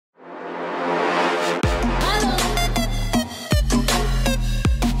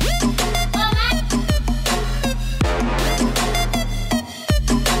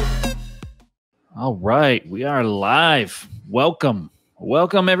All right, we are live. Welcome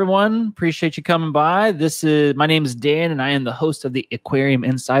everyone. Appreciate you coming by. My name is Dan, and I am the host of the Aquarium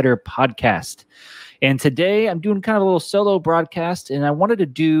Insider Podcast. And today I'm doing kind of a little solo broadcast, and I wanted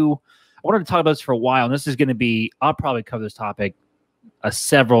to talk about this for a while. And this is going to be, I'll probably cover this topic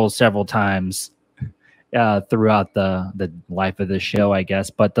several times throughout the life of this show, I guess.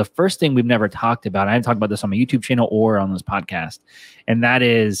 But the first thing we've never talked about, I haven't talked about this on my YouTube channel or on this podcast, and that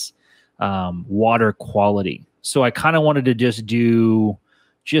is water quality. So I kind of wanted to just do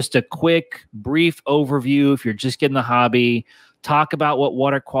a quick, brief overview. If you're just getting the hobby, talk about what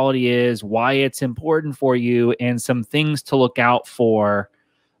water quality is, why it's important for you, and some things to look out for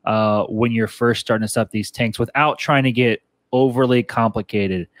when you're first starting to set up these tanks without trying to get overly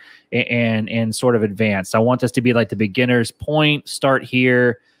complicated and sort of advanced. I want this to be like the beginner's point. Start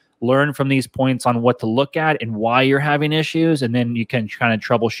here, learn from these points on what to look at and why you're having issues, and then you can kind of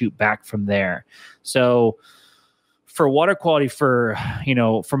troubleshoot back from there. So for water quality, from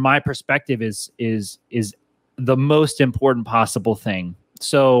my perspective, is the most important possible thing.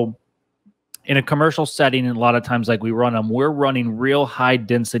 So in a commercial setting, and a lot of times like we run them, we're running real high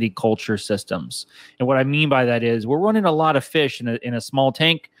density culture systems. And what I mean by that is we're running a lot of fish in a small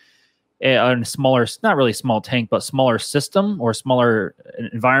tank, in a smaller, not really small tank, but smaller system or smaller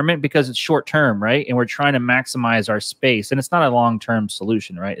environment, because it's short term, right? And we're trying to maximize our space, and it's not a long-term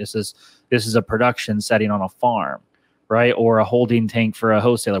solution, right? This is a production setting on a farm, right? Or a holding tank for a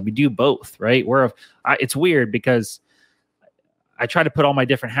wholesaler. We do both, right? It's weird because I try to put all my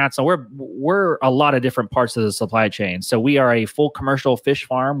different hats on. We're a lot of different parts of the supply chain. So we are a full commercial fish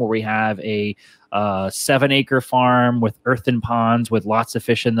farm where we have a 7-acre farm with earthen ponds with lots of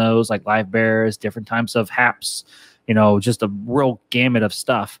fish in those, like live bears, different types of haps, just a real gamut of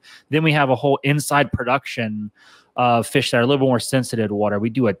stuff. Then we have a whole inside production of fish that are a little more sensitive to water.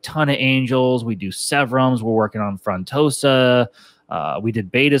 We do a ton of angels. We do severums. We're working on frontosa. We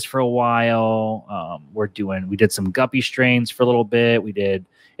did betas for a while. We did some guppy strains for a little bit.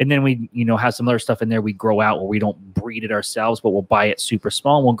 And then we, have some other stuff in there we grow out where we don't breed it ourselves, but we'll buy it super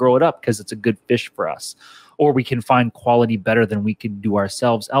small and we'll grow it up because it's a good fish for us. Or we can find quality better than we could do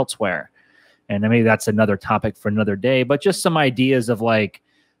ourselves elsewhere. And maybe that's another topic for another day, but just some ideas of like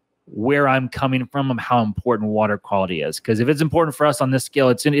where I'm coming from and how important water quality is. Because if it's important for us on this scale,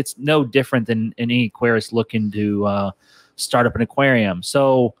 it's no different than any aquarist looking to start up an aquarium.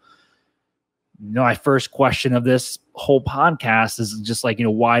 So, my first question of this whole podcast is just like,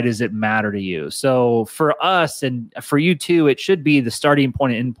 why does it matter to you? So for us and for you too, it should be the starting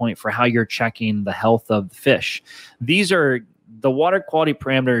point and end point for how you're checking the health of the fish. These are the water quality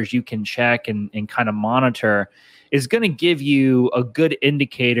parameters you can check and kind of monitor is going to give you a good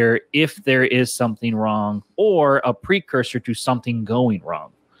indicator if there is something wrong or a precursor to something going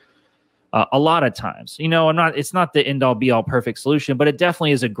wrong. A lot of times, it's not the end all be all perfect solution, but it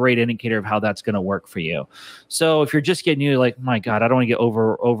definitely is a great indicator of how that's going to work for you. So if you're just getting new, like, my God, I don't want to get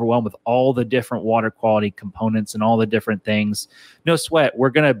overwhelmed with all the different water quality components and all the different things. No sweat. We're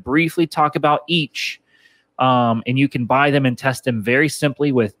going to briefly talk about each. And you can buy them and test them very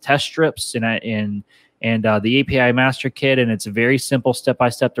simply with test strips and the API Master Kit, and it's a very simple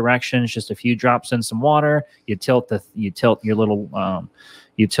step-by-step directions. Just a few drops in some water. You tilt your little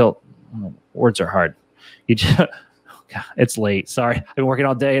words are hard. God, it's late. Sorry, I've been working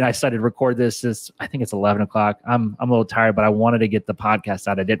all day, and I decided to record this. I think it's 11 o'clock. I'm a little tired, but I wanted to get the podcast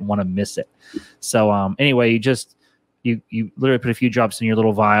out. I didn't want to miss it. So anyway, you literally put a few drops in your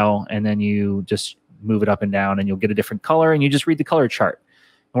little vial, and then you just move it up and down, and you'll get a different color, and you just read the color chart.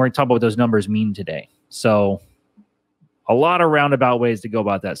 And we're going to talk about what those numbers mean today. So a lot of roundabout ways to go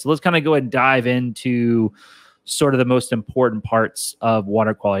about that. So let's kind of go ahead and dive into sort of the most important parts of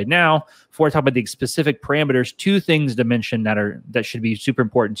water quality. Now, before I talk about the specific parameters, two things to mention that should be super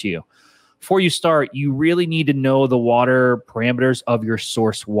important to you. Before you start, you really need to know the water parameters of your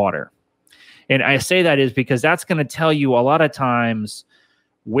source water. And I say that is because that's going to tell you a lot of times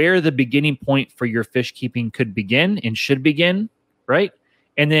where the beginning point for your fish keeping could begin and should begin, right?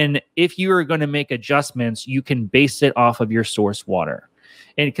 And then if you are going to make adjustments, you can base it off of your source water.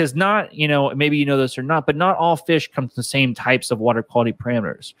 And because maybe you know this or not, but not all fish come to the same types of water quality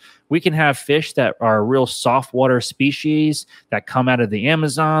parameters. We can have fish that are real soft water species that come out of the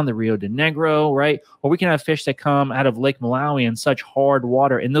Amazon, the Rio de Negro, right? Or we can have fish that come out of Lake Malawi in such hard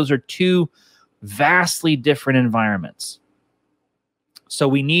water. And those are two vastly different environments. So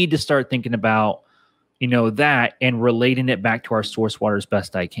we need to start thinking about, that and relating it back to our source water as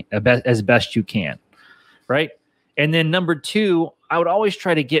best you can, right? And then number two, I would always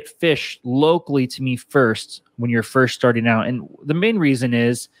try to get fish locally to me first when you're first starting out. And the main reason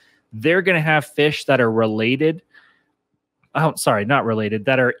is they're going to have fish that are related. Oh, sorry, not related,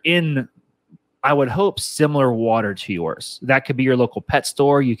 that are in, I would hope, similar water to yours. That could be your local pet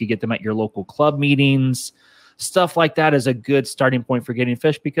store. You could get them at your local club meetings. Stuff like that is a good starting point for getting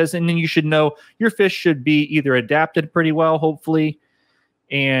fish, because, and then you should know your fish should be either adapted pretty well, hopefully,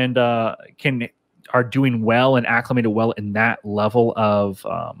 and are doing well and acclimated well in that level of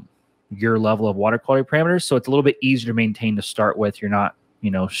your level of water quality parameters. So it's a little bit easier to maintain to start with. You're not,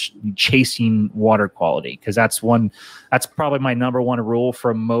 chasing water quality, because that's probably my number one rule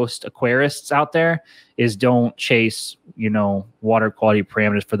for most aquarists out there is don't chase, water quality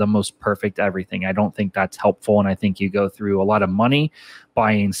parameters for the most perfect everything. I don't think that's helpful. And I think you go through a lot of money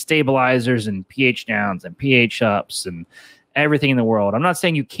buying stabilizers and pH downs and pH ups and everything in the world. I'm not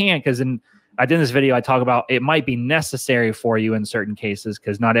saying you can't, because I did this video, I talk about it might be necessary for you in certain cases,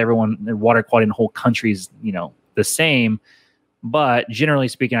 because not everyone, water quality in the whole country is, the same. But generally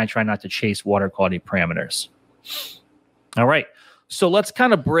speaking, I try not to chase water quality parameters. All right. So let's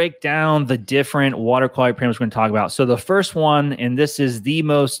kind of break down the different water quality parameters we're going to talk about. So the first one, and this is the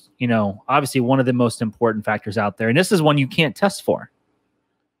most, obviously one of the most important factors out there, and this is one you can't test for,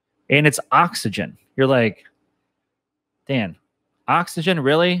 and it's oxygen. You're like, Dan, oxygen,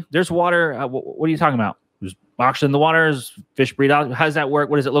 really? There's water. What are you talking about? There's oxygen in the water. Is fish breathe out? How does that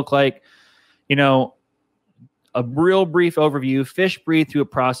work? What does it look like? A real brief overview. Fish breathe through a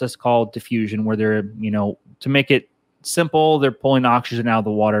process called diffusion, where they're, to make it simple, they're pulling oxygen out of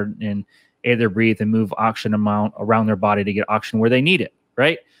the water and either breathe and move oxygen amount around their body to get oxygen where they need it,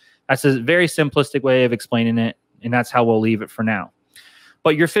 right? That's a very simplistic way of explaining it, and that's how we'll leave it for now.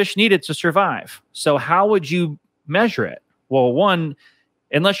 But your fish need it to survive. So how would you measure it? Well, one,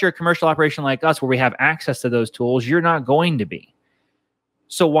 unless you're a commercial operation like us where we have access to those tools, you're not going to be.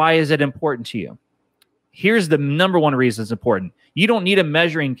 So why is it important to you? Here's the number one reason it's important. You don't need a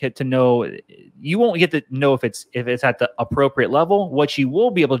measuring kit to know. You won't get to know if it's at the appropriate level. What you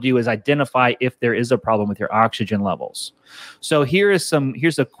will be able to do is identify if there is a problem with your oxygen levels. So here's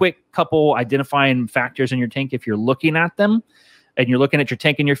a quick couple identifying factors in your tank. If you're looking at them and you're looking at your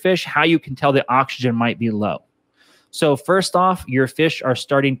tank and your fish, how you can tell the oxygen might be low. So first off, your fish are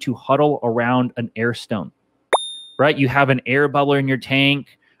starting to huddle around an air stone, right? You have an air bubbler in your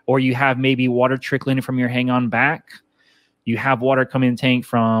tank, or you have maybe water trickling from your hang-on back. You have water coming in the tank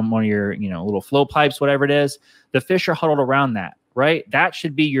from one of your, little flow pipes, whatever it is. The fish are huddled around that, right? That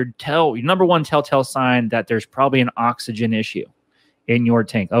should be your number one telltale sign that there's probably an oxygen issue in your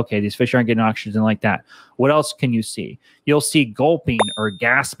tank. Okay, these fish aren't getting oxygen like that. What else can you see? You'll see gulping or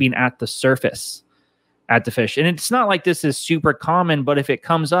gasping at the surface at the fish. And it's not like this is super common, but if it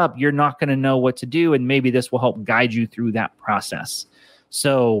comes up, you're not going to know what to do. And maybe this will help guide you through that process.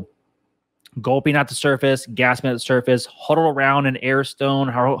 So gulping at the surface, gasping at the surface, huddle around an air stone,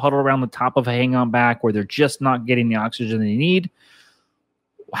 huddle around the top of a hang-on back where they're just not getting the oxygen they need.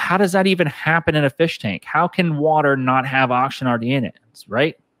 How does that even happen in a fish tank? How can water not have oxygen already in it,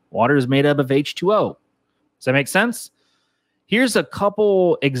 right? Water is made up of H2O. Does that make sense? Here's a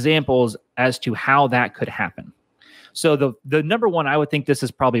couple examples as to how that could happen. So the number one, I would think this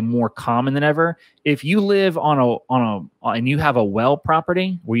is probably more common than ever. If you live and you have a well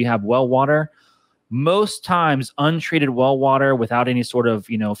property where you have well water, most times untreated well water without any sort of,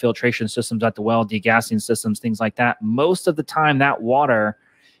 filtration systems at the well, degassing systems, things like that, most of the time that water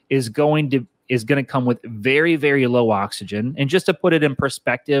is going to come with very, very low oxygen. And just to put it in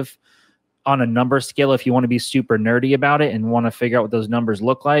perspective on a number scale, if you want to be super nerdy about it and want to figure out what those numbers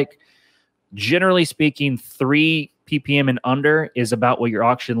look like, generally speaking, 3 ppm and under is about what your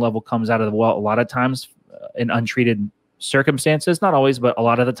oxygen level comes out of the well a lot of times in untreated circumstances. Not always, but a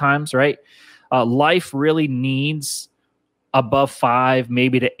lot of the times, right? Life really needs above 5,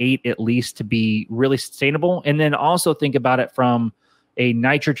 maybe to 8 at least to be really sustainable. And then also think about it from a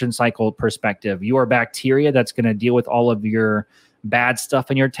nitrogen cycle perspective. Your bacteria that's going to deal with all of your bad stuff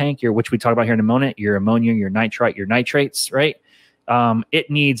in your tank, which we talk about here in a moment, your ammonia, your nitrite, your nitrates, right? It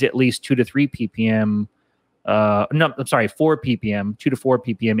needs at least 2 to 3 ppm. 4 ppm, 2 to 4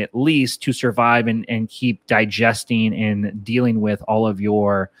 ppm at least to survive and keep digesting and dealing with all of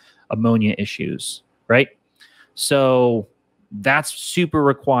your ammonia issues, right? So that's super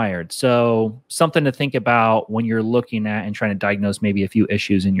required. So something to think about when you're looking at and trying to diagnose maybe a few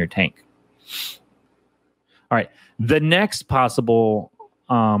issues in your tank. All right. The next possible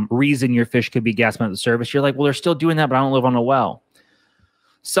reason your fish could be gasping at the surface, you're like, well, they're still doing that, but I don't live on a well.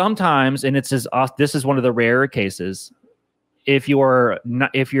 Sometimes, and this is one of the rarer cases, if your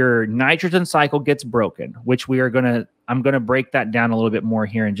nitrogen cycle gets broken, which I'm gonna break that down a little bit more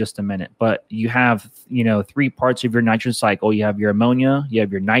here in just a minute. But you have, three parts of your nitrogen cycle. You have your ammonia, you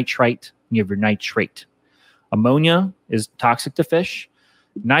have your nitrite, and you have your nitrate. Ammonia is toxic to fish.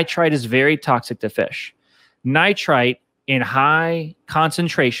 Nitrite is very toxic to fish. Nitrite in high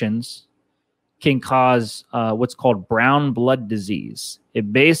concentrations can cause what's called brown blood disease.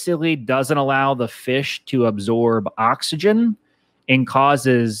 It basically doesn't allow the fish to absorb oxygen and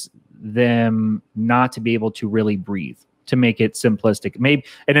causes them not to be able to really breathe, to make it simplistic. Maybe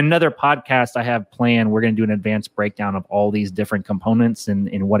in another podcast I have planned, we're going to do an advanced breakdown of all these different components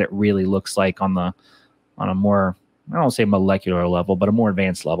and what it really looks like on a more, I don't say molecular level, but a more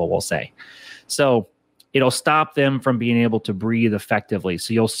advanced level, we'll say. So it'll stop them from being able to breathe effectively.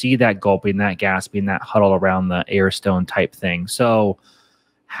 So you'll see that gulping, that gasping, that huddle around the air stone type thing. So,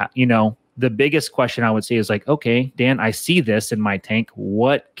 the biggest question I would say is like, okay, Dan, I see this in my tank.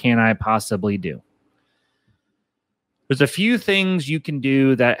 What can I possibly do? There's a few things you can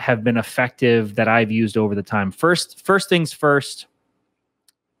do that have been effective that I've used over the time. First things first,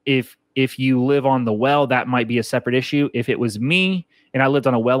 if you live on the well, that might be a separate issue. If it was me and I lived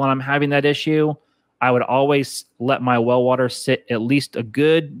on a well and I'm having that issue, I would always let my well water sit at least a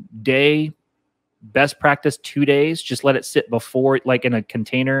good day, best practice 2 days. Just let it sit before, like in a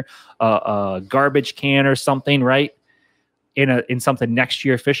container, a garbage can or something, right? In something next to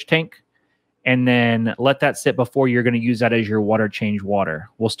your fish tank. And then let that sit before you're going to use that as your water change water.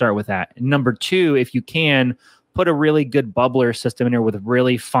 We'll start with that. Number two, if you can, put a really good bubbler system in there with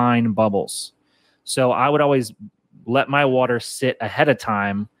really fine bubbles. So I would always let my water sit ahead of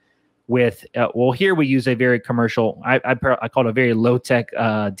time with, here we use a very commercial, I call it a very low-tech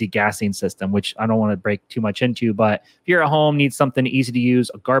degassing system, which I don't want to break too much into, but if you're at home, need something easy to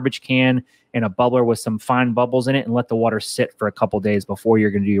use, a garbage can and a bubbler with some fine bubbles in it, and let the water sit for a couple days before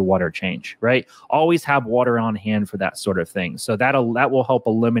you're going to do your water change, right? Always have water on hand for that sort of thing. So that will help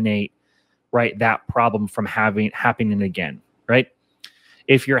eliminate, right, that problem from happening again, right?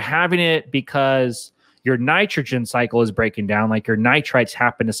 If you're having it because your nitrogen cycle is breaking down, like your nitrites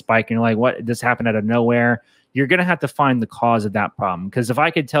happen to spike, and you're like, what, this happened out of nowhere? You're going to have to find the cause of that problem. Because if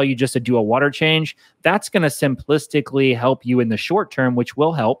I could tell you just to do a water change, that's going to simplistically help you in the short term, which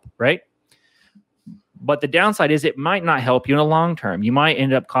will help, right? But the downside is it might not help you in the long term. You might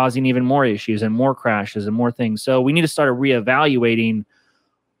end up causing even more issues and more crashes and more things. So we need to start reevaluating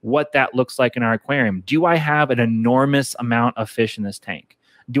what that looks like in our aquarium. Do I have an enormous amount of fish in this tank?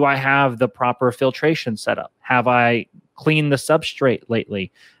 Do I have the proper filtration set up? Have I cleaned the substrate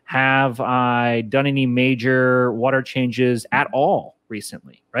lately? Have I done any major water changes at all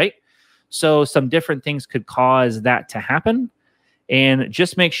recently, right? So some different things could cause that to happen. And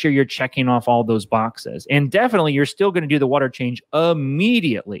just make sure you're checking off all those boxes. And definitely you're still going to do the water change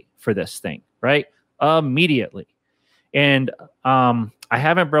immediately for this thing, right? Immediately. And I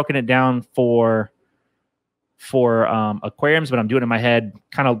haven't broken it down for aquariums, but I'm doing it in my head,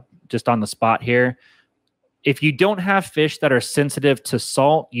 kind of just on the spot here. If you don't have fish that are sensitive to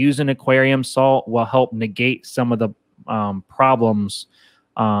salt, using aquarium salt will help negate some of the problems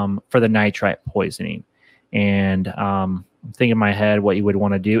for the nitrite poisoning. And I'm thinking in my head what you would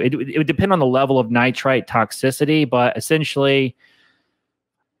want to do. It would depend on the level of nitrite toxicity, but essentially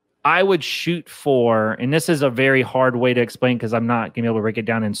I would shoot for, and this is a very hard way to explain because I'm not going to be able to break it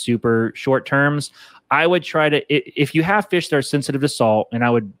down in super short terms. I would try to, if you have fish that are sensitive to salt, and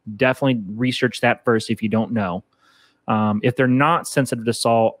I would definitely research that first if you don't know. If they're not sensitive to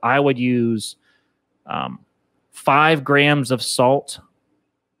salt, I would use 5 grams of salt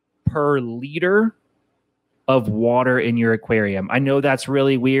per liter of water in your aquarium. I know that's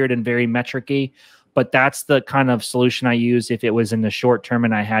really weird and very metric-y, but that's the kind of solution I use if it was in the short term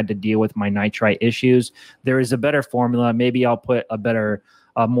and I had to deal with my nitrite issues. There is a better formula. Maybe I'll put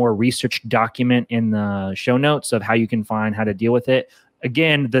a more research document in the show notes of how you can find how to deal with it.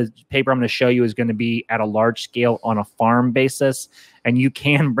 Again, the paper I'm going to show you is going to be at a large scale on a farm basis, and you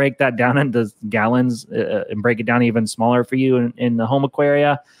can break that down into gallons and break it down even smaller for you in the home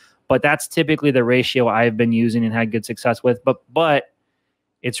aquaria. But that's typically the ratio I've been using and had good success with. But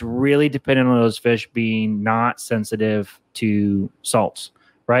it's really dependent on those fish being not sensitive to salts,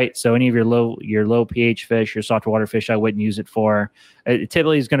 right? So any of your low pH fish, your saltwater fish, I wouldn't use it for. It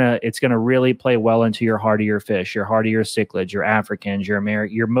typically it's gonna really play well into your hardier fish, your hardier cichlids, your Africans, your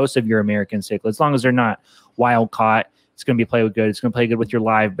most of your American cichlids. As long as they're not wild caught, it's gonna be play good. It's gonna play good with your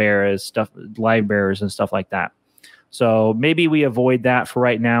live bearers and stuff like that. So maybe we avoid that for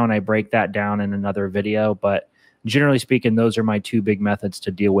right now, and I break that down in another video. But generally speaking, those are my 2 big methods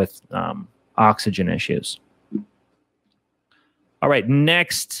to deal with oxygen issues. All right,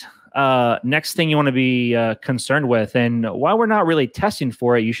 next thing you want to be concerned with, and while we're not really testing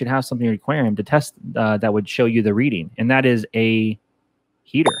for it, you should have something in your aquarium to test that would show you the reading, and that is a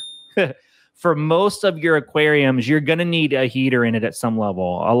heater. For most of your aquariums, you're going to need a heater in it at some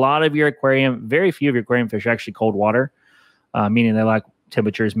level. A lot of your aquarium, very few of your aquarium fish are actually cold water, meaning they like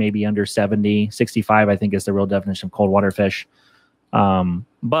temperatures maybe under 70, 65, I think is the real definition of cold water fish.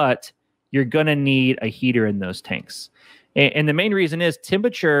 But you're going to need a heater in those tanks. And the main reason is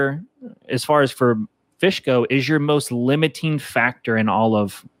temperature, as far as for fish go, is your most limiting factor in all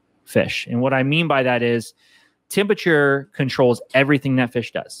of fish. And what I mean by that is temperature controls everything that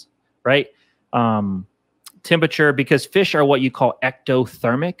fish does, right? Temperature, because fish are what you call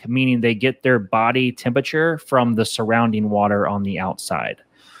ectothermic, meaning they get their body temperature from the surrounding water on the outside.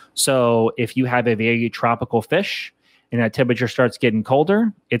 So if you have a very tropical fish and that temperature starts getting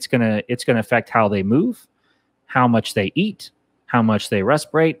colder, it's gonna affect how they move, how much they eat, how much they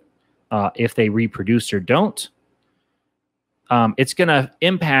respirate, if they reproduce or don't. It's going to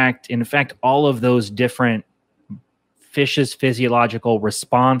impact, in fact, all of those different fish's physiological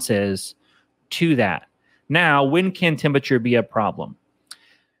responses to that. Now, when can temperature be a problem?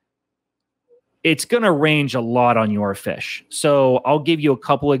 It's going to range a lot on your fish. So I'll give you a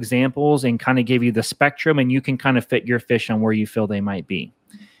couple examples and kind of give you the spectrum, and you can kind of fit your fish on where you feel they might be.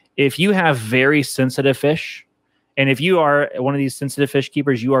 If you have very sensitive fish, and if you are one of these sensitive fish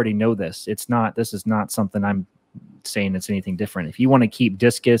keepers, you already know this. This is not something I'm saying it's anything different. If you want to keep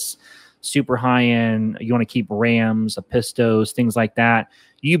discus super high end, you want to keep rams, apistos, things like that,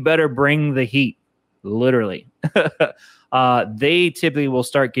 you better bring the heat, literally. They typically will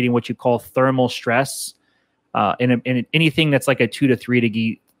start getting what you call thermal stress in anything that's like a 2 to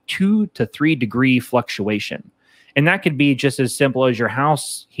 3 degree fluctuation. And that could be just as simple as your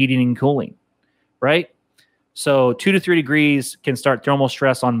house heating and cooling, right? So 2 to 3 degrees can start thermal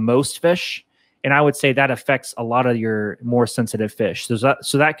stress on most fish. And I would say that affects a lot of your more sensitive fish. So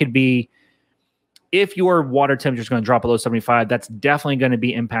that could be, if your water temperature is going to drop below 75, that's definitely going to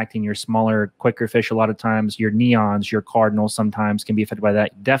be impacting your smaller, quicker fish a lot of times. Your neons, your cardinals sometimes can be affected by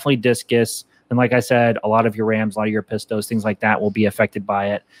that. Definitely discus. And like I said, a lot of your rams, a lot of your pistos, things like that will be affected by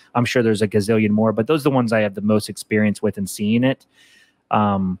it. I'm sure there's a gazillion more, but those are the ones I have the most experience with in seeing it.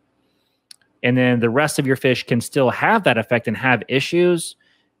 And then the rest of your fish can still have that effect and have issues.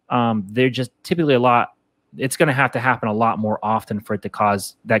 They're just typically it's going to happen a lot more often for it to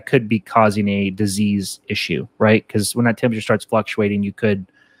cause, that could be causing a disease issue, right? Because when that temperature starts fluctuating,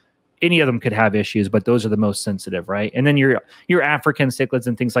 any of them could have issues, but those are the most sensitive, right? And then your African cichlids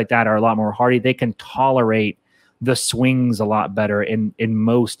and things like that are a lot more hardy. They can tolerate the swings a lot better in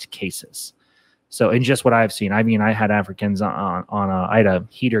most cases. So in just what I've seen, I mean, I had Africans I had a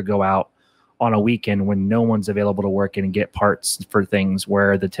heater go out on a weekend when no one's available to work in and get parts for things,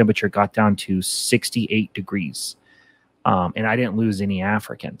 where the temperature got down to 68 degrees. And I didn't lose any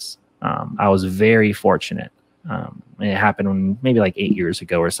Africans. I was very fortunate. It happened maybe like 8 years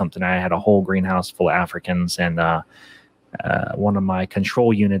ago or something. I had a whole greenhouse full of Africans, and one of my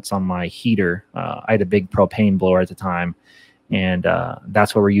control units on my heater, I had a big propane blower at the time, and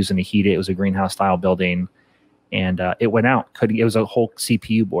that's what we're using to heat it. It was a greenhouse style building. And it went out. It was a whole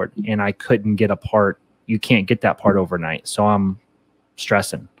CPU board, and I couldn't get a part. You can't get that part overnight. So I'm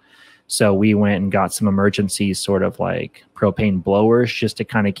stressing. So we went and got some emergency sort of like propane blowers just to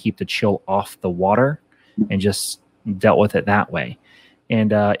kind of keep the chill off the water, and just dealt with it that way.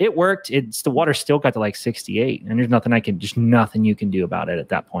 And it worked. The water still got to like 68, and there's nothing you can do about it at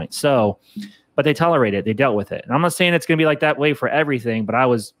that point. So, but they tolerate it. They dealt with it. And I'm not saying it's going to be like that way for everything, but I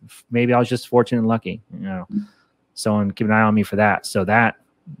was just fortunate and lucky, Someone keep an eye on me for that. So that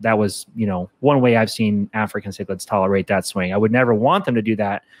was, one way I've seen African cichlids tolerate that swing. I would never want them to do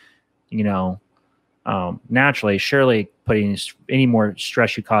that, naturally. Surely putting any more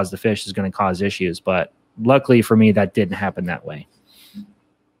stress you cause the fish is going to cause issues. But luckily for me, that didn't happen that way.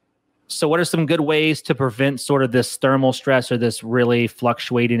 So what are some good ways to prevent sort of this thermal stress or this really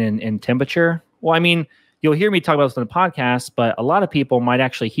fluctuating in temperature? Well, I mean, you'll hear me talk about this on the podcast, but a lot of people might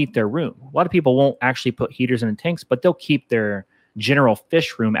actually heat their room. A lot of people won't actually put heaters in the tanks, but they'll keep their general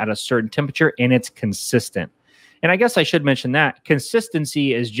fish room at a certain temperature, and it's consistent. And I guess I should mention that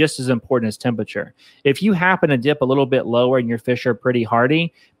consistency is just as important as temperature. If you happen to dip a little bit lower and your fish are pretty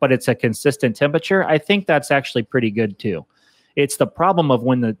hardy, but it's a consistent temperature, I think that's actually pretty good too. It's the problem of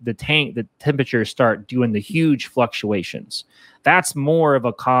when the temperatures start doing the huge fluctuations. That's more of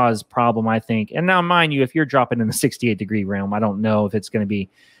a cause problem, I think. And now, mind you, if you're dropping in the 68 degree realm, I don't know if it's going to be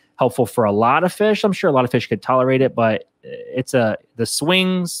helpful for a lot of fish. I'm sure a lot of fish could tolerate it, but it's the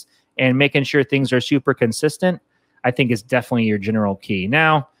swings and making sure things are super consistent. I think is definitely your general key.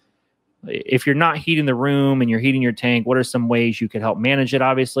 Now, if you're not heating the room and you're heating your tank, what are some ways you could help manage it?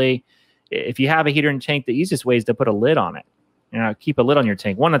 Obviously, if you have a heater in the tank, the easiest way is to put a lid on it. Keep a lid on your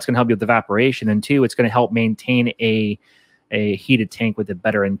tank. One, that's going to help you with evaporation, and two, it's going to help maintain a heated tank with a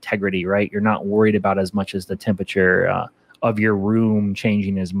better integrity, right? You're not worried about as much as the temperature of your room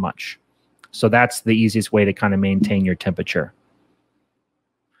changing as much. So that's the easiest way to kind of maintain your temperature.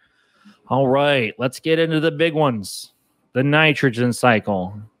 All right, let's get into the big ones, the nitrogen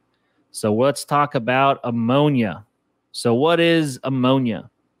cycle. So let's talk about ammonia. So what is ammonia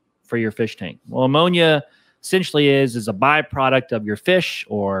for your fish tank? Well, ammonia essentially is a byproduct of your fish,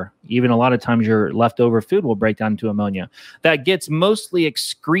 or even a lot of times your leftover food will break down to ammonia that gets mostly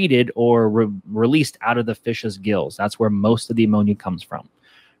excreted or released out of the fish's gills. That's where most of the ammonia comes from,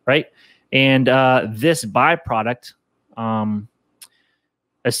 right? And this byproduct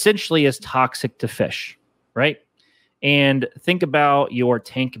essentially is toxic to fish, right? And think about your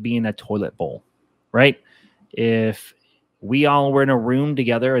tank being a toilet bowl, right? If we all were in a room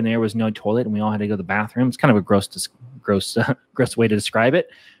together and there was no toilet and we all had to go to the bathroom, it's kind of a gross way to describe it,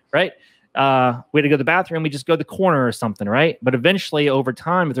 right? We had to go to the bathroom, we just go to the corner or something, right? But eventually, over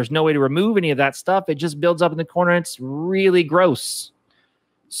time, if there's no way to remove any of that stuff, it just builds up in the corner. It's really gross.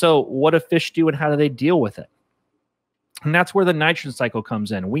 So what do fish do and how do they deal with it? And that's where the nitrogen cycle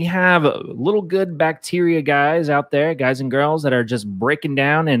comes in. We have little good bacteria guys out there, guys and girls, that are just breaking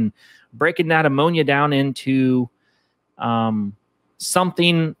that ammonia down into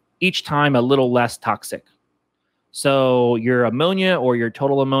something each time a little less toxic. So your ammonia or your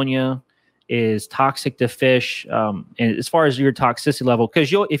total ammonia is toxic to fish. And as far as your toxicity level,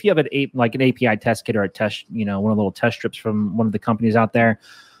 because if you have an API test kit or a test, one of the little test strips from one of the companies out there,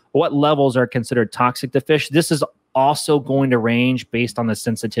 what levels are considered toxic to fish? This is also going to range based on the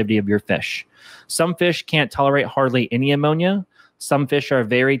sensitivity of your fish. Some fish can't tolerate hardly any ammonia. Some fish are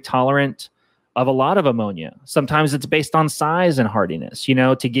very tolerant of a lot of ammonia. Sometimes it's based on size and hardiness,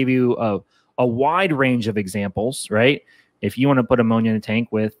 to give you a wide range of examples, right? If you want to put ammonia in a tank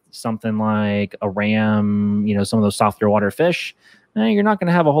with something like a ram, some of those softer water fish, you're not going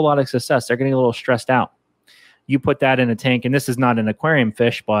to have a whole lot of success. They're going to get a little stressed out. You put that in a tank, and this is not an aquarium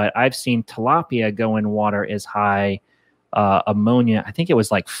fish, but I've seen tilapia go in water as high ammonia. I think it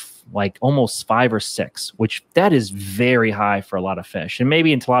was like almost 5 or 6, which that is very high for a lot of fish. And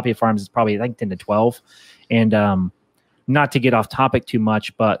maybe in tilapia farms, it's probably like 10 to 12. And not to get off topic too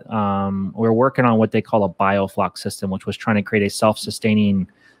much, but we're working on what they call a biofloc system, which was trying to create a self-sustaining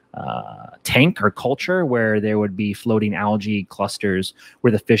tank or culture where there would be floating algae clusters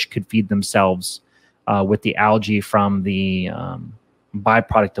where the fish could feed themselves with the algae from the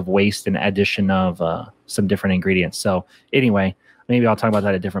byproduct of waste and addition of some different ingredients. So anyway, maybe I'll talk about that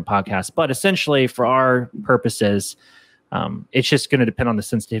at a different podcast. But essentially, for our purposes, it's just going to depend on the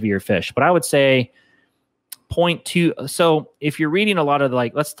sensitivity of your fish. But I would say 0.2. So if you're reading a lot of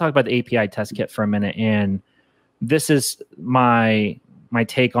let's talk about the API test kit for a minute. And this is my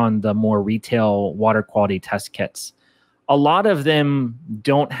take on the more retail water quality test kits. A lot of them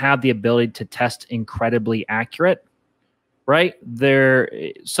don't have the ability to test incredibly accurate, right?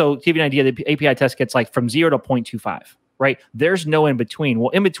 So to give you an idea, the API test kits from 0 to 0.25, right? There's no in between.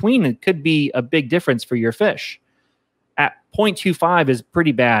 Well, in between, it could be a big difference for your fish. At 0.25 is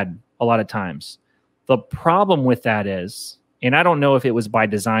pretty bad a lot of times. The problem with that is, and I don't know if it was by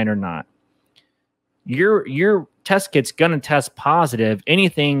design or not, your test kit's going to test positive.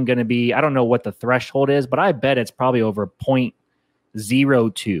 Anything going to be, I don't know what the threshold is, but I bet it's probably over 0.02,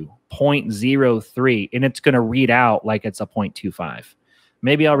 0.03, and it's going to read out like it's a 0.25.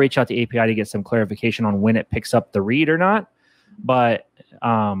 Maybe I'll reach out to API to get some clarification on when it picks up the read or not, but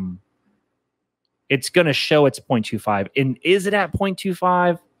it's going to show it's 0.25. And is it at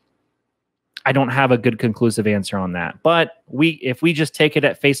 0.25? I don't have a good conclusive answer on that. But if we just take it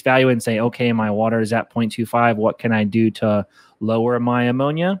at face value and say, okay, my water is at 0.25, what can I do to lower my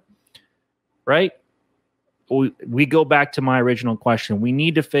ammonia? Right? We go back to my original question. We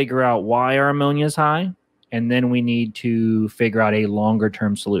need to figure out why our ammonia is high, and then we need to figure out a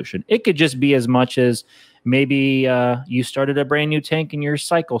longer-term solution. It could just be as much as maybe you started a brand new tank and your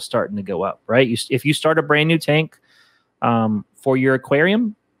cycle's starting to go up, right? If you start a brand new tank for your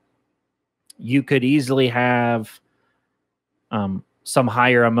aquarium, you could easily have some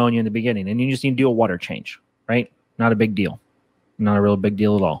higher ammonia in the beginning, and you just need to do a water change, right? Not a big deal. Not a real big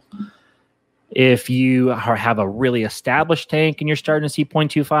deal at all. If you have a really established tank and you're starting to see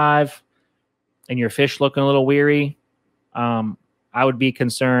 0.25 and your fish looking a little weary, I would be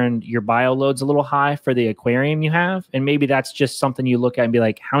concerned your bio load's a little high for the aquarium you have. And maybe that's just something you look at and be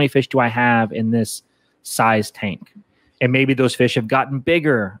like, how many fish do I have in this size tank. And maybe those fish have gotten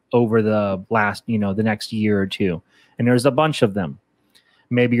bigger over the last, the next year or two. And there's a bunch of them.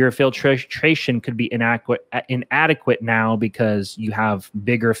 Maybe your filtration could be inadequate now because you have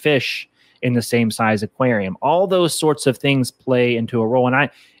bigger fish in the same size aquarium. All those sorts of things play into a role. And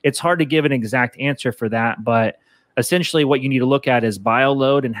it's hard to give an exact answer for that, but essentially what you need to look at is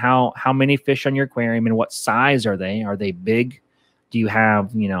bioload and how many fish on your aquarium and what size are they? Are they big? Do you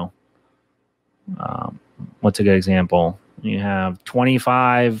have, what's a good example? You have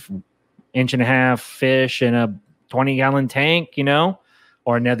 25.5-inch fish in a 20-gallon tank,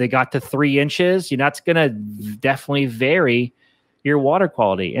 or now they got to 3 inches. That's going to definitely vary your water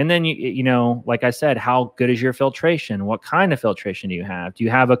quality. And then, like I said, how good is your filtration? What kind of filtration do you have? Do you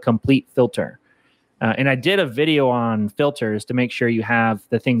have a complete filter? And I did a video on filters to make sure you have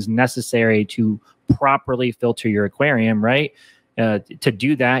the things necessary to properly filter your aquarium, right? To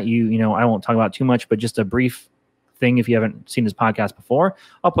do that, I won't talk about too much, but just a brief thing. If you haven't seen this podcast before,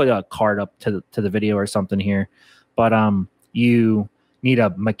 I'll put a card up to the video or something here. But you need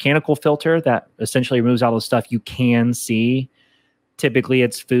a mechanical filter that essentially removes all the stuff you can see. Typically,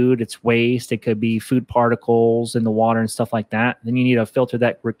 it's food, it's waste. It could be food particles in the water and stuff like that. Then you need a filter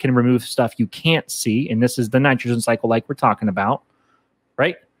that can remove stuff you can't see. And this is the nitrogen cycle like we're talking about,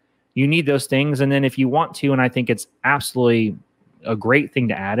 right? You need those things. And then if you want to, and I think it's absolutely a great thing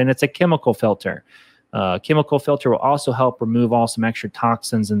to add, and it's a chemical filter. Chemical filter will also help remove some extra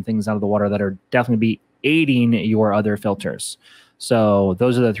toxins and things out of the water that are definitely be aiding your other filters. So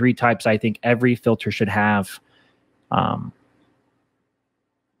those are the 3 types I think every filter should have.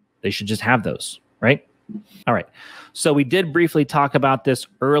 They should just have those, right? All right. So we did briefly talk about this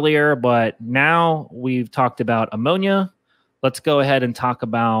earlier, but now we've talked about ammonia. Let's go ahead and talk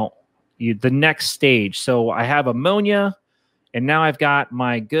about the next stage. So I have ammonia, and now I've got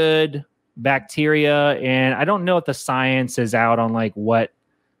my good bacteria, and I don't know if the science is out on like what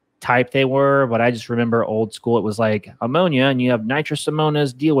type they were, but I just remember old school. It was like ammonia, and you have nitrous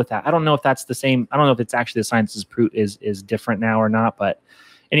ammonias, deal with that. I don't know if that's the same. I don't know if it's actually the science is different now or not, but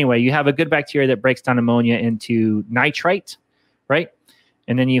anyway, you have a good bacteria that breaks down ammonia into nitrite, right?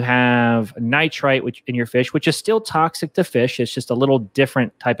 And then you have nitrite in your fish, which is still toxic to fish. It's just a little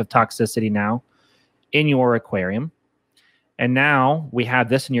different type of toxicity now in your aquarium. And now we have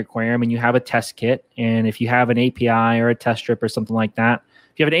this in your aquarium, and you have a test kit. And if you have an API or a test strip or something like that,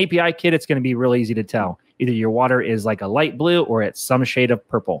 if you have an API kit, it's going to be real easy to tell. Either your water is like a light blue or it's some shade of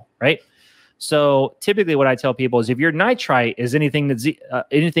purple, right? So typically what I tell people is if your nitrite is anything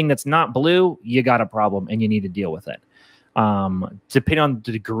that's not blue, you got a problem and you need to deal with it. Depending on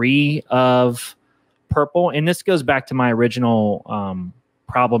the degree of purple, and this goes back to my original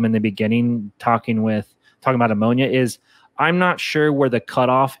problem in the beginning, talking about ammonia, is I'm not sure where the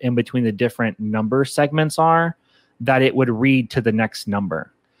cutoff in between the different number segments are that it would read to the next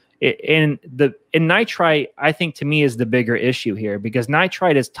number. In nitrite, I think to me is the bigger issue here, because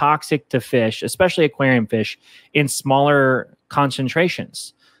nitrite is toxic to fish, especially aquarium fish, in smaller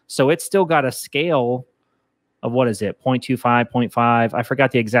concentrations. So it's still got a scale of, what is it, 0.25, 0.5. I forgot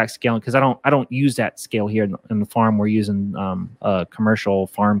the exact scale because I don't use that scale here in the farm. We're using a commercial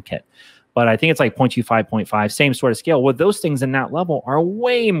farm kit. But I think it's like 0.25, 0.5, same sort of scale. Well, those things in that level are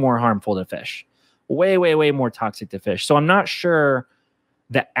way more harmful to fish, way, way, way more toxic to fish. So I'm not sure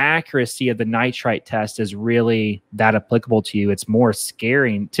the accuracy of the nitrite test is really that applicable to you. It's more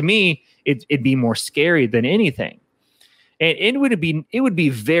scary. To me, it'd be more scary than anything. And it would be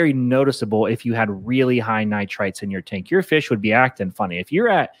very noticeable if you had really high nitrites in your tank. Your fish would be acting funny.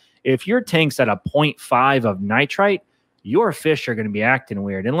 If your tank's at a 0.5 of nitrite, your fish are going to be acting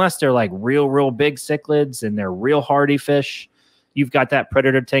weird, unless they're like real big cichlids and they're real hardy fish. You've got that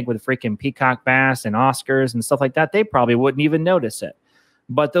predator tank with freaking peacock bass and Oscars and stuff like that. They probably wouldn't even notice it.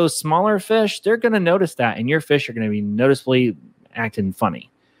 But those smaller fish, they're going to notice that, and your fish are going to be noticeably acting funny.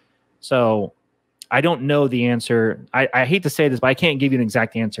 So I don't know the answer. I hate to say this, but I can't give you an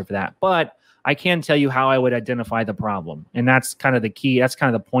exact answer for that. But I can tell you how I would identify the problem. And that's kind of the key. That's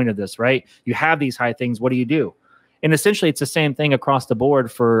kind of the point of this, right? You have these high things. What do you do? And essentially, it's the same thing across the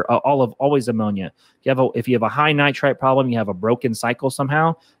board for always ammonia. If you have a high nitrite problem, you have a broken cycle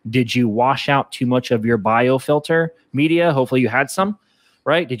somehow. Did you wash out too much of your biofilter media? Hopefully you had some,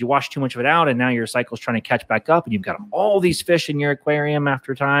 right? Did you wash too much of it out, and now your cycle's trying to catch back up, and you've got all these fish in your aquarium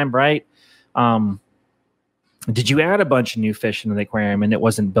after time, right? Did you add a bunch of new fish into the aquarium and it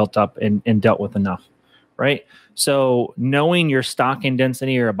wasn't built up and dealt with enough, right? So knowing your stocking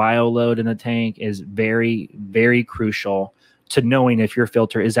density or a bio load in the tank is very, very crucial to knowing if your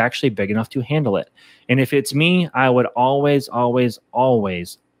filter is actually big enough to handle it. And if it's me, I would always, always,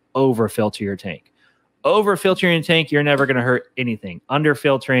 always over filter your tank. Over filtering your tank, you're never going to hurt anything. Under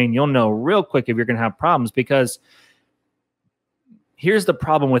filtering, you'll know real quick if you're going to have problems, because here's the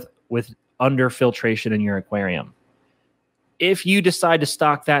problem with under filtration in your aquarium. If you decide to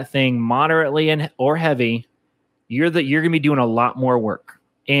stock that thing moderately or heavy, you're going to be doing a lot more work.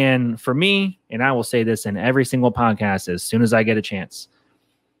 And for me, and I will say this in every single podcast as soon as I get a chance,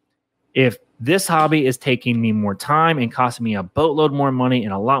 if this hobby is taking me more time and costing me a boatload more money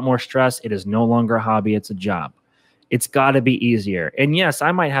and a lot more stress, it is no longer a hobby, it's a job. It's got to be easier. And yes,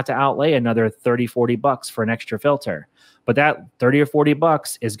 I might have to outlay another 30, 40 bucks for an extra filter, but that 30 or 40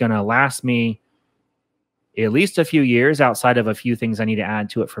 bucks is going to last me at least a few years outside of a few things I need to add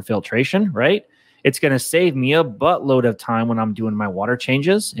to it for filtration, right? It's going to save me a buttload of time when I'm doing my water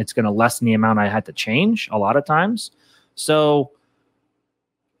changes. It's going to lessen the amount I had to change a lot of times. So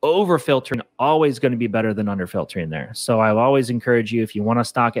over filtering always going to be better than under filtering there. So I'll always encourage you, if you want to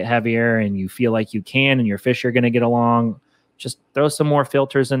stock it heavier and you feel like you can and your fish are going to get along, just throw some more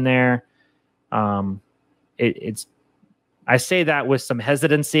filters in there. I say that with some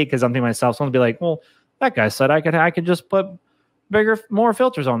hesitancy because I'm thinking myself, someone's be like, well, that guy said I could just put more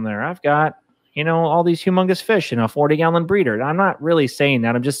filters on there. I've got, all these humongous fish in a 40-gallon breeder. I'm not really saying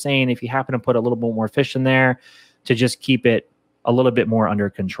that. I'm just saying if you happen to put a little bit more fish in there to just keep it a little bit more under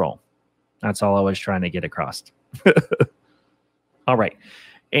control. That's all I was trying to get across. All right.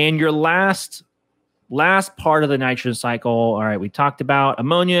 And your last part of the nitrogen cycle. All right. We talked about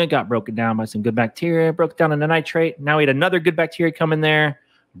ammonia, got broken down by some good bacteria, broke down into nitrate. Now we had another good bacteria come in there,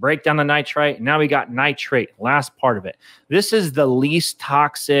 break down the nitrite. Now we got nitrate, last part of it. This is the least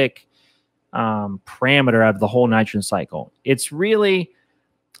toxic parameter of the whole nitrogen cycle. It's really,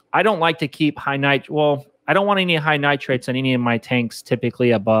 I don't like to keep high I don't want any high nitrates in any of my tanks,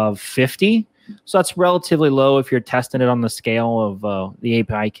 typically above 50. So that's relatively low if you're testing it on the scale of the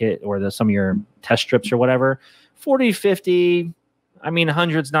API kit or some of your test strips or whatever. 40, 50,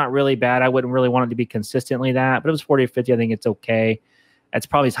 100's not really bad. I wouldn't really want it to be consistently that, but if it was 40 or 50, I think it's okay. That's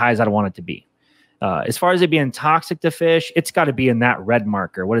probably as high as I'd want it to be. As far as it being toxic to fish, it's got to be in that red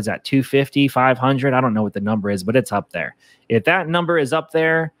marker. What is that, 250, 500? I don't know what the number is, but it's up there. If that number is up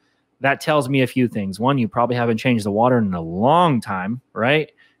there, that tells me a few things. One, you probably haven't changed the water in a long time,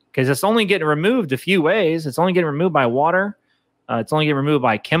 right? Because it's only getting removed a few ways. It's only getting removed by water. It's only getting removed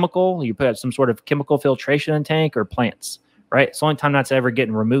by chemical. You put up some sort of chemical filtration in tank or plants, right? It's the only time that's ever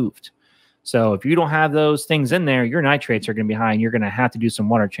getting removed. So if you don't have those things in there, your nitrates are going to be high and you're going to have to do some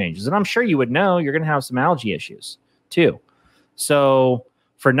water changes. And I'm sure you would know you're going to have some algae issues too. So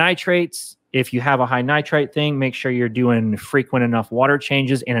for nitrates, if you have a high nitrite thing, make sure you're doing frequent enough water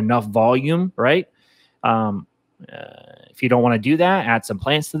changes and enough volume, right? If you don't want to do that, add some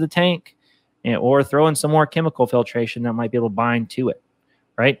plants to the tank or throw in some more chemical filtration that might be able to bind to it,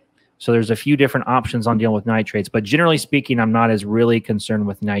 right? So there's a few different options on dealing with nitrates, but generally speaking, I'm not as really concerned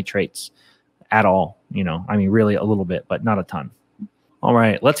with nitrates at all. Really a little bit, but not a ton. All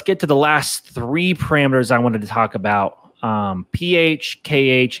right, let's get to the last three parameters I wanted to talk about. pH,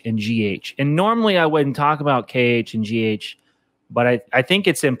 KH, and GH. And normally I wouldn't talk about KH and GH, but I think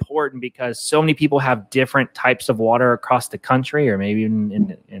it's important because so many people have different types of water across the country or maybe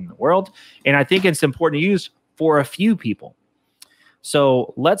even in the world. And I think it's important to use for a few people.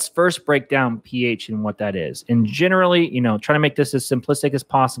 So let's first break down pH and what that is. And generally, try to make this as simplistic as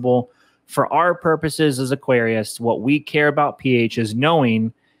possible. For our purposes as aquarists, what we care about pH is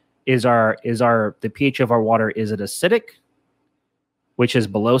knowing the pH of our water, is it acidic, which is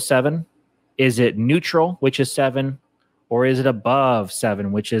below 7? Is it neutral, which is 7? Or is it above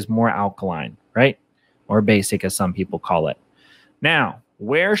 7, which is more alkaline, right? Or basic, as some people call it. Now,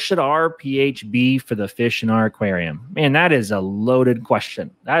 where should our pH be for the fish in our aquarium? Man, that is a loaded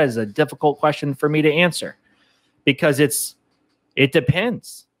question. That is a difficult question for me to answer because it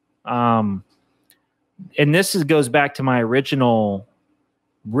depends. And this goes back to my original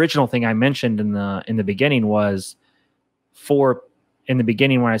thing I mentioned in the beginning was in the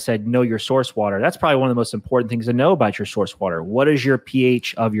beginning when I said know your source water. That's probably one of the most important things to know about your source water. What is your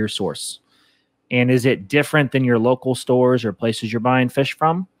pH of your source? And is it different than your local stores or places you're buying fish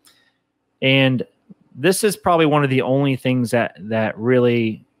from? And this is probably one of the only things that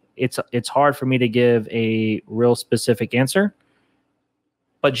really it's hard for me to give a real specific answer.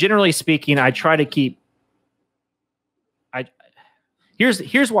 But generally speaking, I try to keep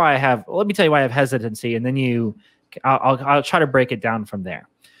here's why I have, let me tell you why I have hesitancy, and then I'll try to break it down from there.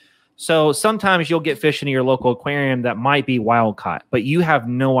 So sometimes you'll get fish into your local aquarium that might be wild caught, but you have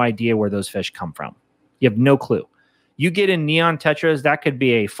no idea where those fish come from. You have no clue. You get in neon tetras, that could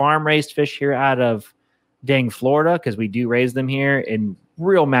be a farm raised fish here out of dang Florida, because we do raise them here, and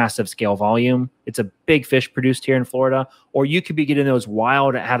real massive scale volume. It's a big fish produced here in Florida, or you could be getting those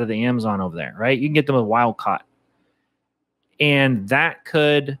wild out of the Amazon over there, right? You can get them with wild caught. And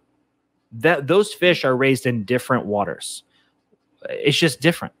those fish are raised in different waters. It's just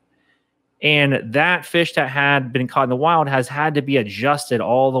different. And that fish that had been caught in the wild has had to be adjusted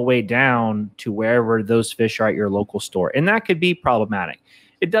all the way down to wherever those fish are at your local store. And that could be problematic.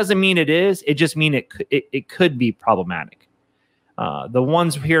 It doesn't mean it is. It just means it could be problematic. The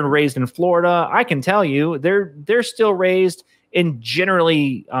ones here raised in Florida, I can tell you, they're still raised in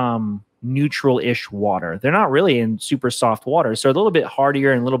generally neutral-ish water. They're not really in super soft water, so a little bit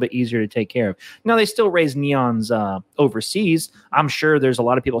hardier and a little bit easier to take care of. Now, they still raise neons overseas. I'm sure there's a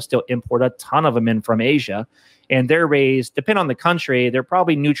lot of people still import a ton of them in from Asia, and they're raised, depending on the country, they're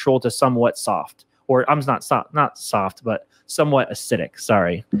probably neutral to somewhat soft, or not soft, but somewhat acidic.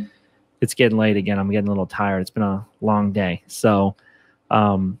 Sorry. It's getting late again. I'm getting a little tired. It's been a long day. So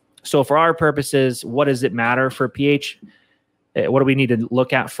for our purposes, what does it matter for pH? What do we need to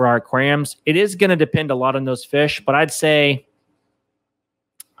look at for our aquariums? It is going to depend a lot on those fish, but I'd say,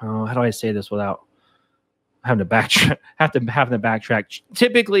 how do I say this without having to backtrack?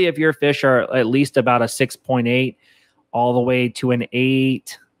 Typically, if your fish are at least about a 6.8 all the way to an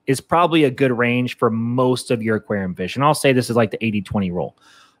 8 is probably a good range for most of your aquarium fish. And I'll say this is like the 80-20 rule.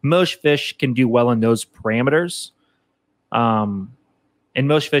 Most fish can do well in those parameters. And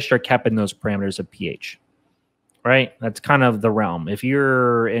most fish are kept in those parameters of pH. Right? That's kind of the realm. If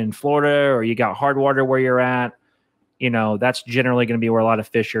you're in Florida or you got hard water where you're at, that's generally going to be where a lot of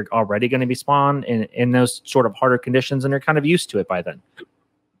fish are already going to be spawned in those sort of harder conditions, and they're kind of used to it by then.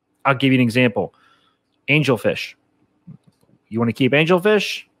 I'll give you an example. Angelfish. You want to keep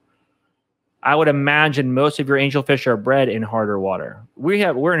angelfish? I would imagine most of your angelfish are bred in harder water.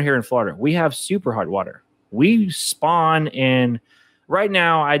 We're in here in Florida. We have super hard water. We spawn in. Right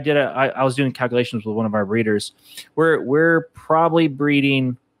now, I was doing calculations with one of our breeders. We're probably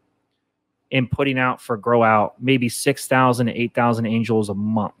breeding and putting out for grow out maybe 6,000 to 8,000 angels a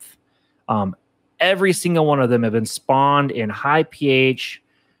month. Every single one of them have been spawned in high pH,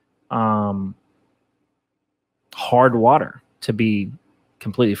 hard water. To be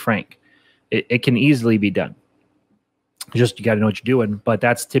completely frank, it can easily be done. Just you got to know what you're doing, but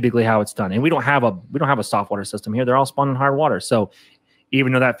that's typically how it's done. And we don't have a soft water system here. They're all spawned in hard water. So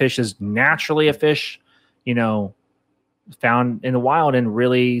even though that fish is naturally a fish, found in the wild in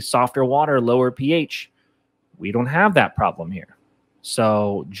really softer water, lower pH, we don't have that problem here.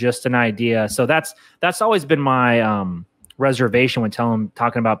 So just an idea. So that's always been my reservation when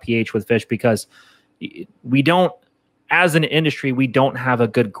talking about pH with fish, because we don't, as an industry, we don't have a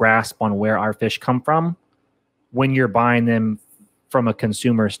good grasp on where our fish come from when you're buying them from a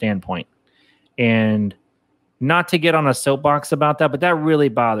consumer standpoint. And not to get on a soapbox about that, but that really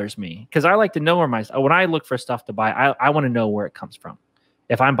bothers me, because I like to know when I look for stuff to buy, I want to know where it comes from.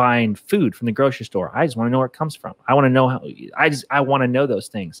 If I'm buying food from the grocery store, I just want to know where it comes from. I want to know I want to know those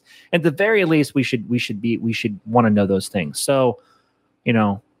things. At the very least, we should want to know those things. So,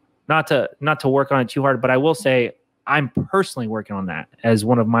 not to work on it too hard, but I will say I'm personally working on that as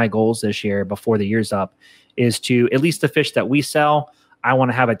one of my goals this year before the year's up, is to, at least the fish that we sell, I want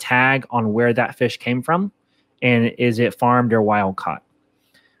to have a tag on where that fish came from. And is it farmed or wild caught?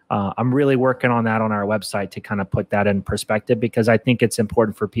 I'm really working on that on our website to kind of put that in perspective, because I think it's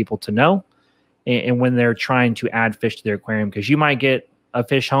important for people to know. And when they're trying to add fish to their aquarium, because you might get a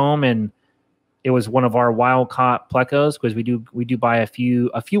fish home and it was one of our wild caught plecos, because we do buy a few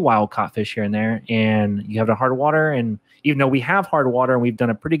wild caught fish here and there, and you have the hard water. And even though we have hard water and we've done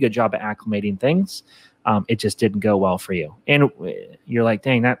a pretty good job at acclimating things, it just didn't go well for you. And you're like,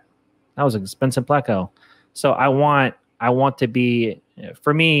 dang, that was an expensive pleco. So I want to be,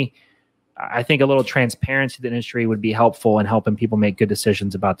 for me, I think a little transparency to the industry would be helpful in helping people make good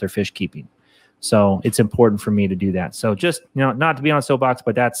decisions about their fish keeping. So it's important for me to do that. So just, not to be on a soapbox,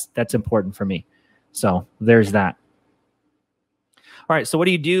 but that's important for me. So there's that. All right. So what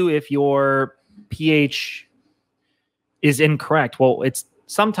do you do if your pH is incorrect? Well, it's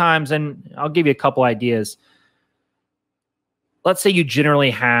sometimes, and I'll give you a couple ideas. Let's say you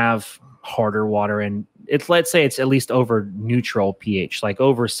generally have harder water, and let's say it's at least over neutral pH, like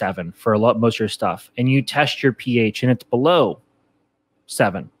over 7 for most of your stuff, and you test your pH and it's below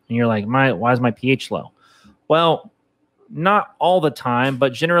 7, and you're like, why is my pH low? Well, not all the time,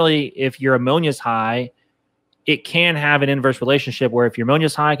 but generally, if your ammonia is high, it can have an inverse relationship where if your ammonia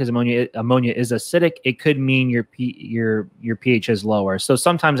is high, because ammonia is acidic, it could mean your pH is lower. So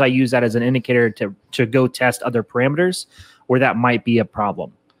sometimes I use that as an indicator to go test other parameters where that might be a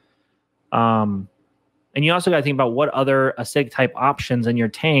problem. And you also got to think about what other acidic type options in your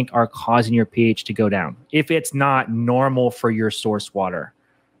tank are causing your pH to go down if it's not normal for your source water,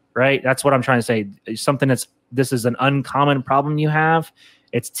 right? That's what I'm trying to say. This is an uncommon problem you have.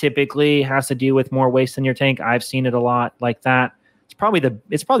 It's typically has to do with more waste in your tank. I've seen it a lot like that. It's probably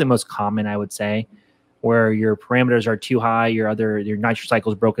the most common, I would say, where your parameters are too high, your nitrate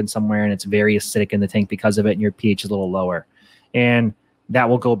cycle is broken somewhere, and it's very acidic in the tank because of it, and your pH is a little lower. And that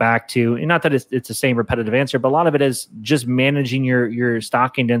will go back to, and not that it's the same repetitive answer, but a lot of it is just managing your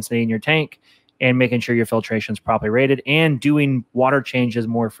stocking density in your tank and making sure your filtration is properly rated and doing water changes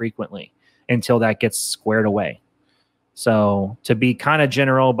more frequently until that gets squared away. So to be kind of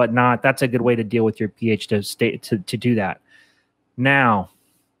general, but not, that's a good way to deal with your pH to do that. Now,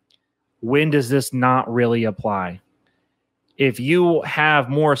 when does this not really apply? If you have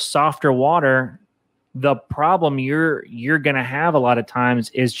more softer water, the problem you're going to have a lot of times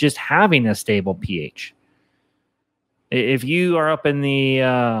is just having a stable pH. If you are up in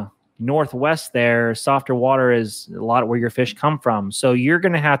the northwest there, softer water is a lot where your fish come from. So you're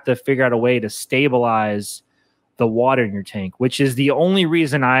going to have to figure out a way to stabilize the water in your tank, which is the only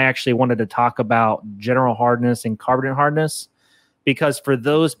reason I actually wanted to talk about general hardness and carbonate hardness, because for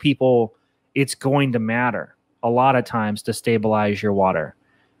those people, it's going to matter a lot of times to stabilize your water.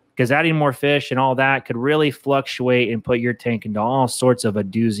 Because adding more fish and all that could really fluctuate and put your tank into all sorts of a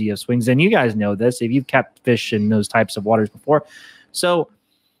doozy of swings. And you guys know this if you've kept fish in those types of waters before. So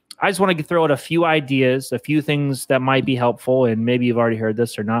I just want to throw out a few ideas, a few things that might be helpful. And maybe you've already heard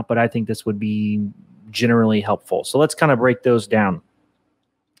this or not, but I think this would be generally helpful. So let's kind of break those down.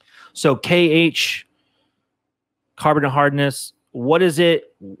 So KH, carbonate hardness, what is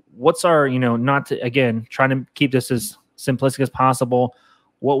it? What's our, not to, again, trying to keep this as simplistic as possible.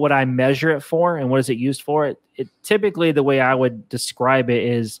 What would I measure it for and what is it used for? It typically, the way I would describe it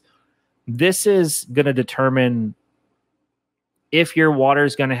is this is going to determine if your water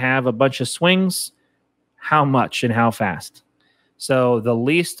is going to have a bunch of swings, how much and how fast. So the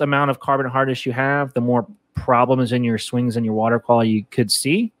least amount of carbonate hardness you have, the more problems in your swings and your water quality you could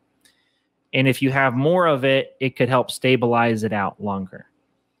see. And if you have more of it, it could help stabilize it out longer.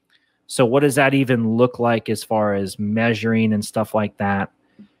 So what does that even look like as far as measuring and stuff like that?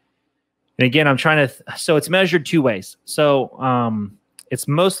 And again, I'm trying to, so it's measured two ways. So it's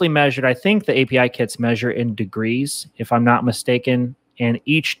mostly measured, I think the API kits measure in degrees, if I'm not mistaken. And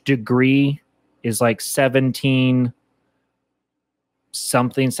each degree is like 17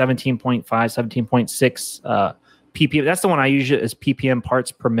 something, 17.5, 17.6 ppm. That's the one I use as ppm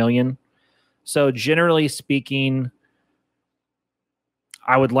parts per million. So generally speaking,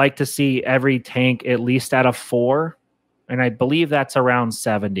 I would like to see every tank at least at a 4. And I believe that's around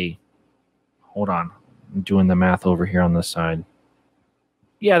 70. Hold on. I'm doing the math over here on this side.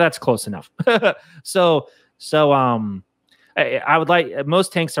 Yeah, that's close enough. So I would like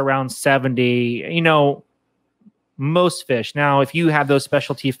most tanks around 70, most fish. Now, if you have those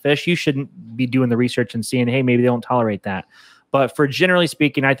specialty fish, you shouldn't be doing the research and seeing, hey, maybe they don't tolerate that. But for generally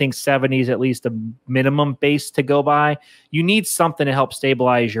speaking, I think 70 is at least a minimum base to go by. You need something to help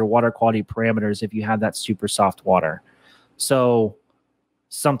stabilize your water quality parameters if you have that super soft water. So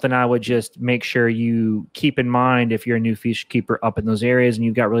something I would just make sure you keep in mind if you're a new fish keeper up in those areas and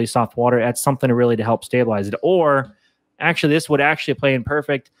you've got really soft water, that's something to really to help stabilize it. Or actually, this would actually play in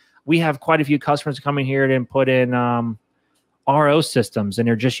perfect. We have quite a few customers coming here and put in RO systems, and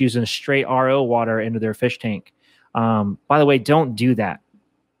they're just using straight RO water into their fish tank. By the way, don't do that.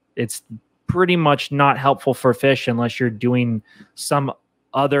 It's pretty much not helpful for fish unless you're doing some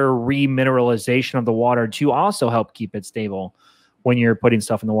other remineralization of the water to also help keep it stable when you're putting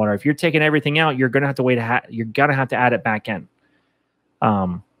stuff in the water. If you're taking everything out, you're going to have to you're going to have to add it back in.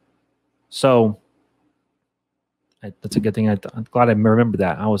 So that's a good thing. I'm glad I remembered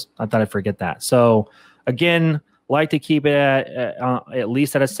that. I thought I'd forget that. So again, like to keep it at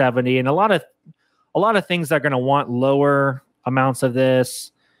least at a 70, and a lot of things that are going to want lower amounts of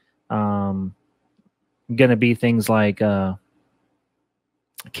this. Going to be things like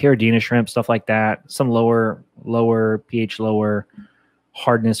Caridina shrimp, stuff like that. Some lower pH, lower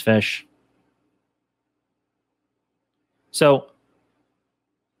hardness fish. So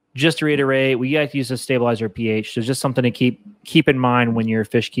just to reiterate, we like to use to stabilize our pH. So just something to keep in mind when you're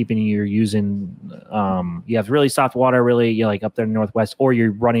fish keeping, you're using, you have really soft water, really like up there in the Northwest, or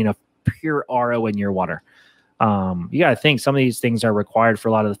you're running a pure RO in your water. You got to think some of these things are required for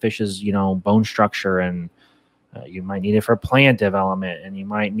a lot of the fish's, bone structure, and you might need it for plant development, and you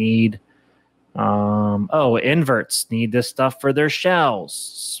might need, inverts need this stuff for their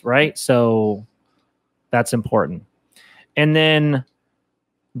shells, right? So that's important. And then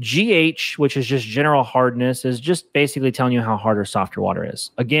GH, which is just general hardness, is just basically telling you how hard or soft your water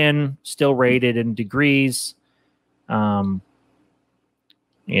is. Again, still rated in degrees. Generally,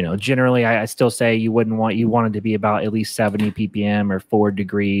 I still say you want it to be about at least 70 ppm or 4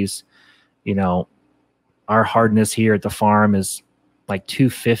 degrees. Our hardness here at the farm is like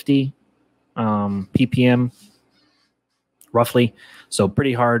 250 ppm, roughly. So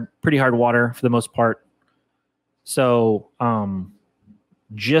pretty hard water for the most part. So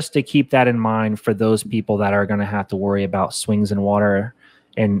just to keep that in mind for those people that are going to have to worry about swings in water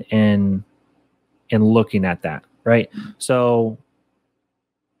and looking at that, right? So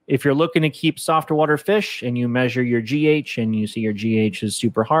if you're looking to keep softer water fish and you measure your GH and you see your GH is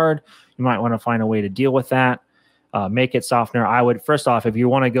super hard, you might want to find a way to deal with that. Make it softener. I would, first off, if you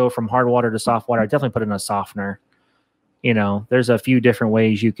want to go from hard water to soft water, I'd definitely put in a softener. There's a few different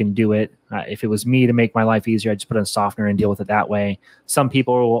ways you can do it. If it was me to make my life easier, I'd just put in a softener and deal with it that way. Some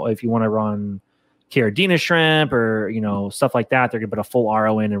people, if you want to run Caridina shrimp or, stuff like that, they're going to put a full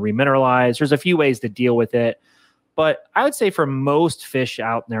RO in and remineralize. There's a few ways to deal with it. But I would say for most fish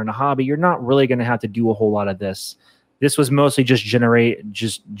out there in the hobby, you're not really going to have to do a whole lot of this. This was mostly just generally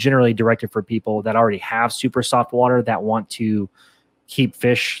directed for people that already have super soft water that want to keep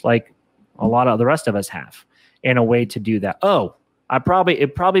fish like a lot of the rest of us have, and a way to do that. It'd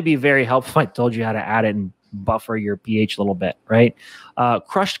probably be very helpful if I told you how to add it and buffer your pH a little bit, right?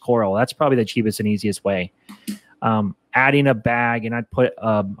 Crushed coral, that's probably the cheapest and easiest way. Adding a bag, and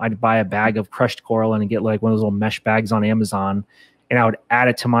I'd buy a bag of crushed coral and get like one of those little mesh bags on Amazon, and I would add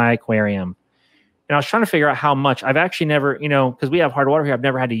it to my aquarium. And I was trying to figure out how much. I've actually never, because we have hard water here, I've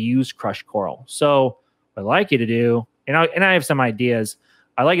never had to use crushed coral. So what I'd like you to do, and I have some ideas.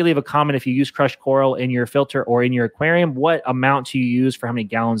 I'd like you to leave a comment if you use crushed coral in your filter or in your aquarium. What amount do you use for how many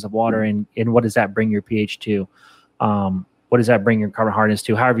gallons of water, and what does that bring your pH to? What does that bring your carbon hardness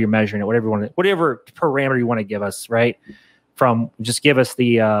to? However you're measuring it, whatever parameter you want to give us, right? Just give us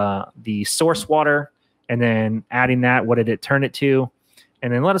the source water, and then adding that, what did it turn it to?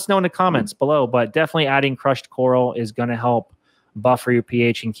 And then let us know in the comments below. But definitely adding crushed coral is going to help buffer your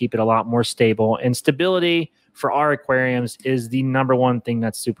pH and keep it a lot more stable. And stability for our aquariums is the number one thing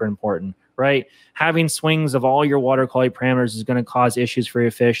that's super important, right? Having swings of all your water quality parameters is going to cause issues for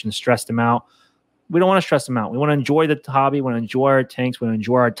your fish and stress them out. We don't want to stress them out. We want to enjoy the hobby. We want to enjoy our tanks. We want to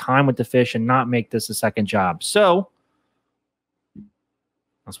enjoy our time with the fish and not make this a second job. So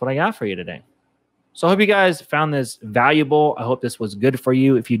that's what I got for you today. So I hope you guys found this valuable. I hope this was good for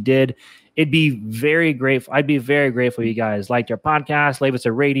you. If you did, I'd be very grateful. I'd be very grateful you guys liked our podcast. Leave us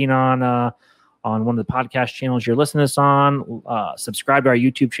a rating on one of the podcast channels you're listening to this on. Subscribe to our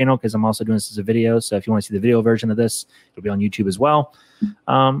YouTube channel, because I'm also doing this as a video. So if you want to see the video version of this, it'll be on YouTube as well.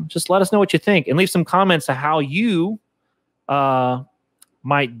 Just let us know what you think, and leave some comments on how you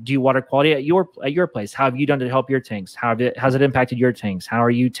might do water quality at your place. How have you done to help your tanks? Has it impacted your tanks? How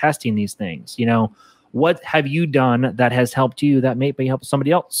are you testing these things? What have you done that has helped you that may help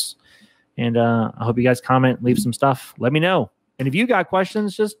somebody else? And I hope you guys comment, leave some stuff. Let me know. And if you got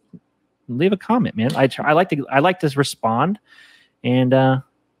questions, just leave a comment, man. I like to respond and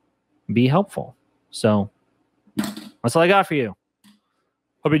be helpful. So that's all I got for you.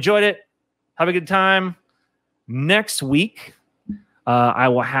 Hope you enjoyed it. Have a good time. Next week, I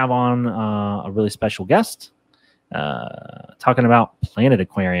will have on a really special guest talking about planet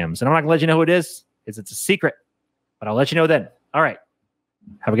aquariums. And I'm not going to let you know who it is, because it's a secret, but I'll let you know then. All right.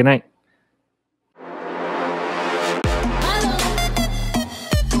 Have a good night.